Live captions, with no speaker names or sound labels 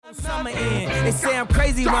I'ma end. They say I'm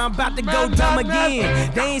crazy when I'm about to go dumb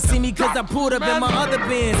again. They ain't see me cause I pulled up in my other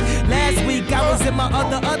Benz. Last week I was in my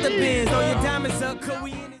other Benz. Throw your diamonds up, cause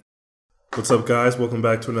we in it. What's up, guys? Welcome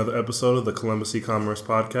back to another episode of the Columbus E-Commerce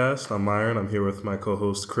Podcast. I'm Myron. I'm here with my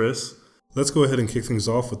co-host, Chris. Let's go ahead and kick things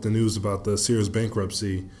off with the news about the Sears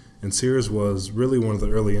bankruptcy. And Sears was really one of the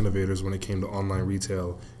early innovators when it came to online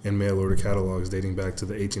retail and mail-order catalogs dating back to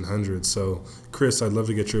the 1800s. So, Chris, I'd love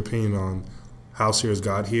to get your opinion on how Sears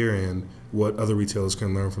got here and what other retailers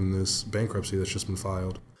can learn from this bankruptcy that's just been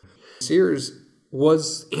filed. Sears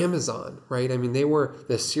was Amazon, right? I mean,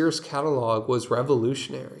 the Sears catalog was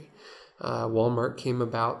revolutionary. Walmart came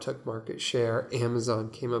about, took market share. Amazon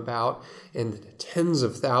came about, and tens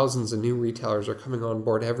of thousands of new retailers are coming on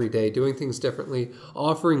board every day, doing things differently,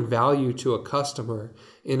 offering value to a customer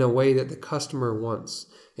in a way that the customer wants,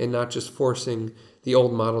 and not just forcing the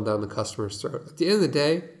old model down the customer's throat. At the end of the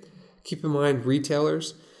day, keep in mind,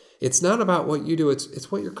 retailers, it's not about what you do,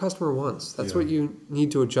 it's what your customer wants. That's what you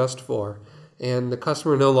need to adjust for. And the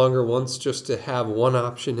customer no longer wants just to have one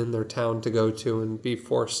option in their town to go to and be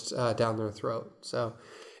forced down their throat. So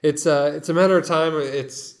it's a matter of time.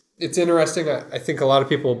 It's interesting. I think a lot of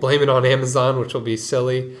people blame it on Amazon, which will be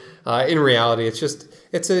silly. In reality,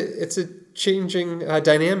 it's a changing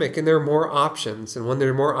dynamic, and there are more options. And when there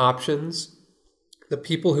are more options, the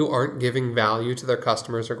people who aren't giving value to their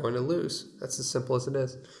customers are going to lose. That's as simple as it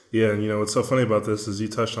is. Yeah, and what's so funny about this is you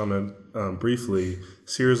touched on it briefly.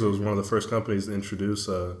 Sears was one of the first companies to introduce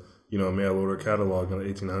a mail order catalog in the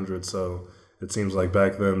 1800s. So it seems like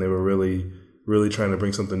back then they were really, really trying to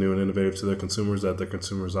bring something new and innovative to their consumers that their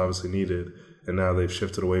consumers obviously needed. And now they've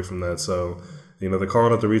shifted away from that. So, they're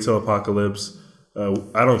calling it the retail apocalypse.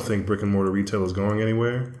 I don't think brick and mortar retail is going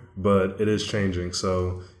anywhere, but it is changing.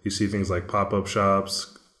 So you see things like pop-up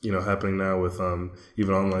shops, happening now with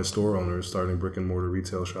even online store owners starting brick and mortar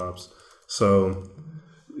retail shops. So,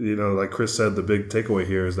 like Chris said, the big takeaway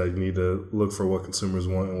here is that you need to look for what consumers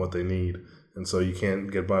want and what they need. And so you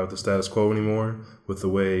can't get by with the status quo anymore with the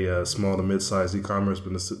way small to mid-sized e-commerce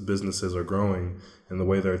businesses are growing and the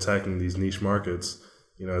way they're attacking these niche markets.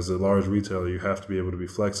 As a large retailer, you have to be able to be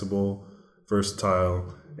flexible,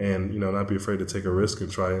 versatile, and not be afraid to take a risk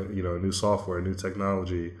and try a new software, a new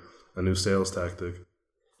technology, a new sales tactic.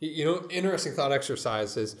 Interesting thought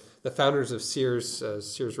exercise is the founders of Sears,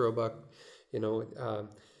 Sears Roebuck.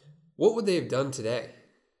 What would they have done today?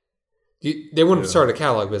 They wouldn't have started a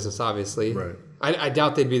catalog business, obviously. Right. I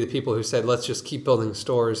doubt they'd be the people who said, let's just keep building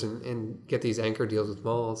stores and get these anchor deals with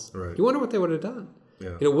malls. Right. You wonder what they would have done.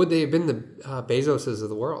 Yeah. Would they have been the Bezoses of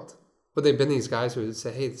the world? Would they have been these guys who would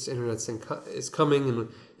say, hey, this internet thing is coming, and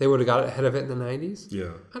they would have got ahead of it in the 90s?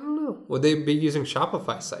 Yeah. I don't know. Would they be using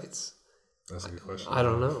Shopify sites? That's a good question. I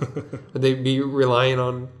don't know. Would they be relying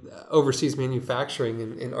on overseas manufacturing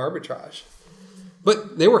and arbitrage?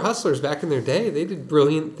 But they were hustlers back in their day. They did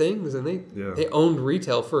brilliant things, and they owned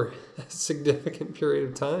retail for a significant period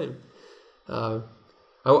of time. I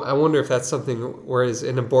wonder if that's something, whereas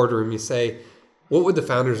in a boardroom you say, what would the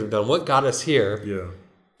founders have done? What got us here? Yeah.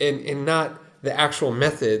 And not the actual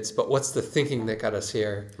methods, but what's the thinking that got us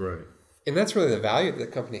here? Right. And that's really the value that the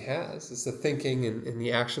company has. It's the thinking and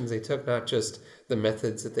the actions they took, not just the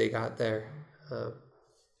methods that they got there.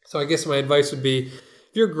 So I guess my advice would be,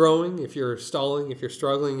 if you're growing, if you're stalling, if you're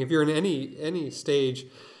struggling, if you're in any stage,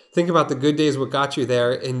 think about the good days, what got you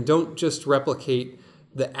there, and don't just replicate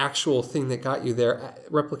the actual thing that got you there.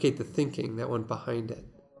 Replicate the thinking that went behind it.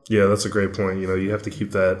 Yeah, that's a great point. You have to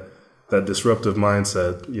keep that disruptive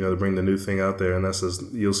mindset, to bring the new thing out there. And that's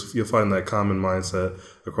you'll find that common mindset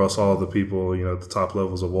across all of the people, at the top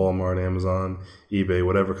levels of Walmart, Amazon, eBay,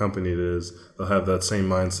 whatever company it is. They'll have that same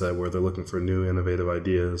mindset where they're looking for new, innovative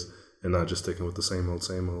ideas and not just sticking with the same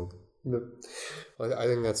old. Well, I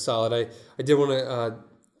think that's solid. I did want to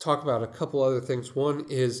talk about a couple other things. One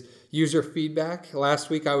is user feedback. Last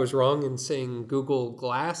week I was wrong in saying Google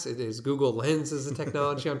Glass. It is Google Lens is the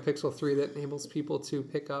technology on Pixel 3 that enables people to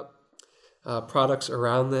pick up products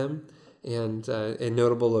around them and in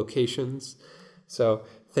notable locations. So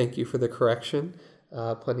thank you for the correction.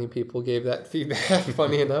 Plenty of people gave that feedback,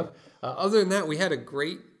 funny enough. Other than that, we had a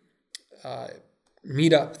great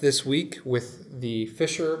meetup this week with the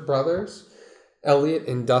Fisher brothers, Elliot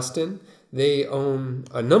and Dustin. They own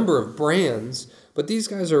a number of brands, but these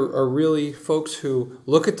guys are really folks who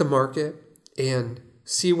look at the market and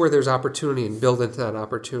see where there's opportunity and build into that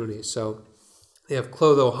opportunity. So they have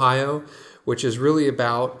Clothe Ohio, which is really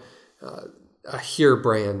about a here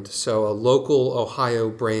brand, so a local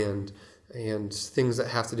Ohio brand and things that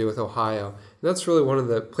have to do with Ohio. And that's really one of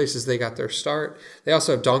the places they got their start. They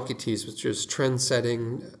also have Donkey Tees, which is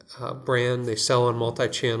trend-setting brand. They sell on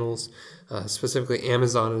multi-channels. Specifically,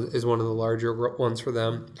 Amazon is one of the larger ones for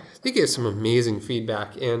them. They gave some amazing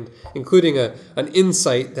feedback, and including an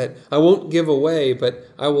insight that I won't give away, but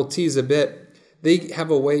I will tease a bit. They have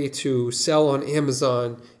a way to sell on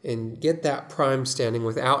Amazon and get that Prime standing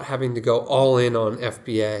without having to go all in on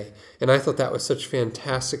FBA. And I thought that was such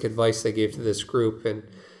fantastic advice they gave to this group, and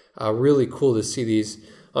really cool to see these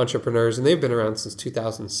entrepreneurs. And they've been around since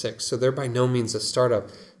 2006, so they're by no means a startup.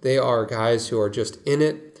 They are guys who are just in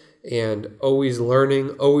it and always learning,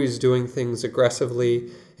 always doing things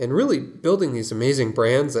aggressively, and really building these amazing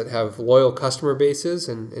brands that have loyal customer bases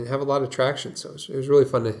and have a lot of traction. So it was really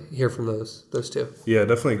fun to hear from those two. Yeah,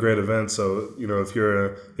 definitely a great event. So, if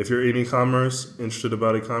you're in e-commerce, interested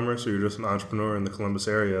about e-commerce, or you're just an entrepreneur in the Columbus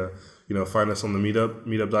area, find us on the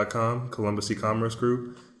meetup.com, Columbus e-commerce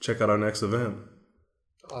group. Check out our next event.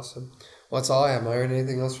 Awesome. Well, that's all I have. Myron,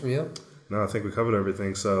 anything else from you? No, I think we covered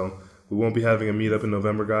everything. So we won't be having a meetup in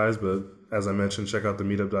November, guys, but as I mentioned, check out the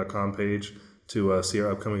meetup.com page to see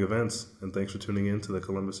our upcoming events. And thanks for tuning in to the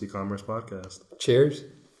Columbus E-commerce Podcast. Cheers.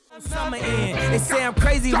 Summer in. They say I'm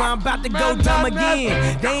crazy when I'm about to go dumb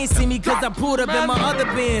again. They ain't see me cause I pulled up in my other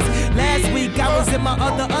bins. Last week I was in my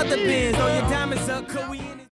other bins. Throw your diamonds up, could we